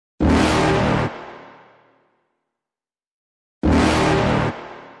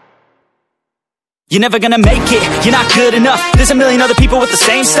You're never gonna make it, you're not good enough. There's a million other people with the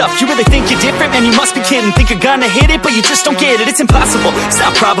same stuff. You really think you're different? Man, you must be kidding. Think you're gonna hit it, but you just don't get it. It's impossible, it's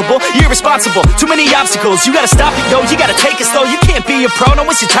not probable, you're irresponsible. Too many obstacles, you gotta stop it, yo. You gotta take it slow, you can't be a pro. Don't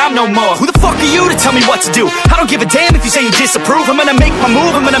waste your time no more. Who the fuck are you to tell me what to do? I don't give a damn if you say you disapprove. I'm gonna make my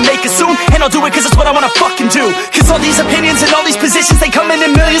move, I'm gonna make it soon. And I'll do it cause it's what I wanna fucking do. Cause all these opinions and all these positions, they come in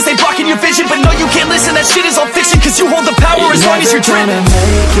millions, they blocking your vision. But no, you can't listen, that shit is all fiction. Cause you hold the power as long as you're dreaming.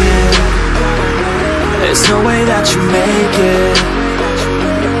 There's no way that you make it.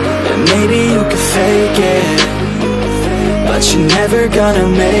 And maybe you can fake it, but you're never gonna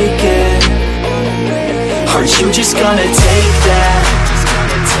make it. Aren't you just gonna take that?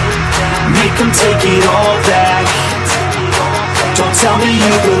 Make them take it all back. Don't tell me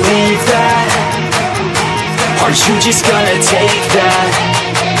you believe that. Aren't you just gonna take that?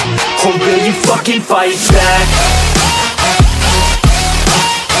 Or will you fucking fight back?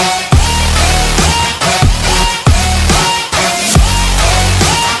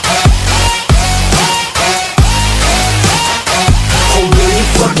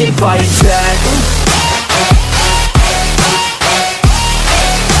 Fight back.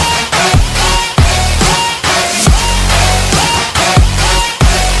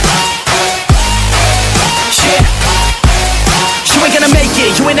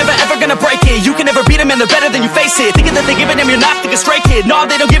 You ain't never ever gonna break it. You can never beat them and they're better than you face it. Thinking that they give a damn, you're not thinking straight, kid. No,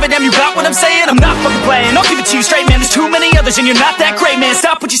 they don't give a damn, you got what I'm saying? I'm not fucking playing, I'll give it to you straight, man. There's too many others and you're not that great, man.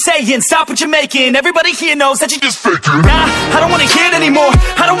 Stop what you're saying, stop what you're making. Everybody here knows that you just faking. Nah, I don't wanna hear it anymore,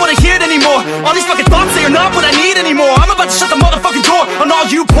 I don't wanna hear it anymore. All these fucking thoughts, they are not what I need anymore. I'm about to shut the motherfucking door on all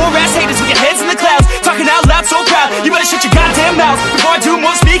you poor ass haters with your heads in the clouds, talking out loud so proud. You better shut your goddamn mouth before I do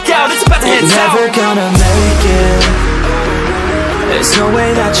more speak out. It's about to head south. You're never gonna make it. There's no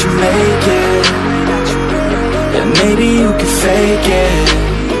way that you make it. And maybe you can fake it,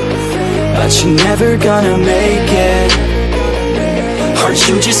 but you're never gonna make it. Aren't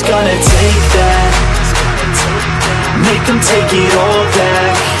you just gonna take that? Make them take it all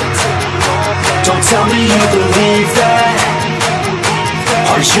back. Don't tell me you believe that.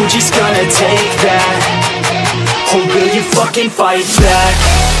 Aren't you just gonna take that? Or will you fucking fight back?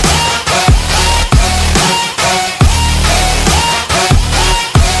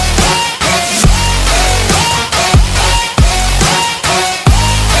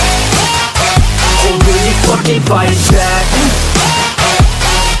 Fight back.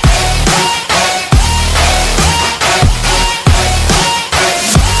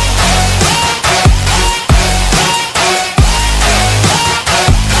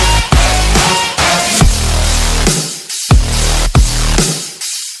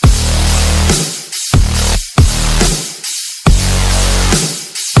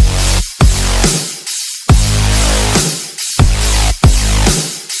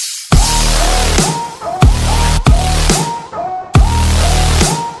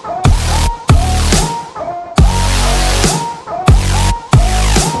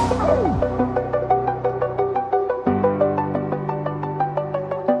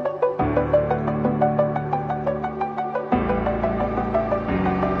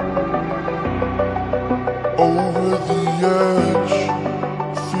 Over the edge,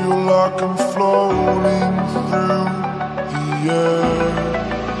 feel like I'm floating through the air.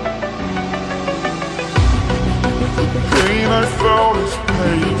 The pain I felt is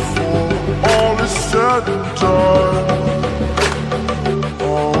paid for, all is said and done.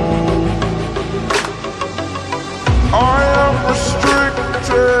 Oh, I am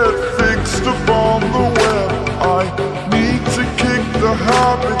restricted, fixed upon the web. I need to kick the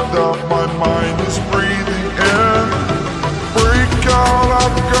habit that my mind is breathing in. Break out,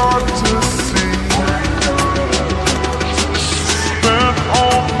 I've got to see. Spent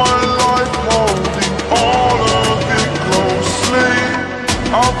all my life holding all of it closely.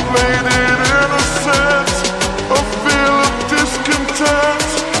 I played it innocent, a feel of discontent.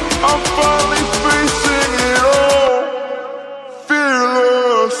 I'm finally facing it all,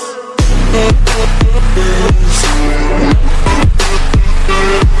 fearless.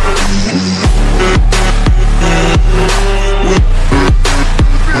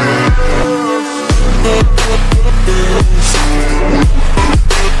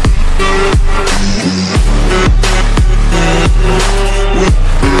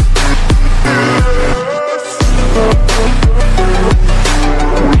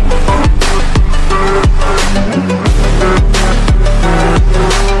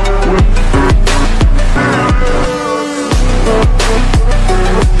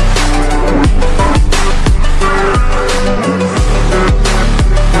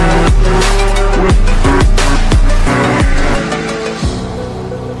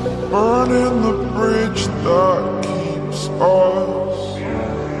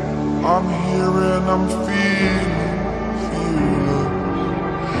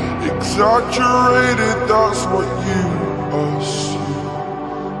 exaggerated, that's what you assume.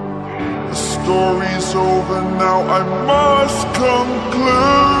 The story's over now, I must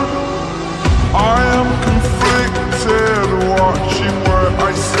conclude. I am conflicted, watching where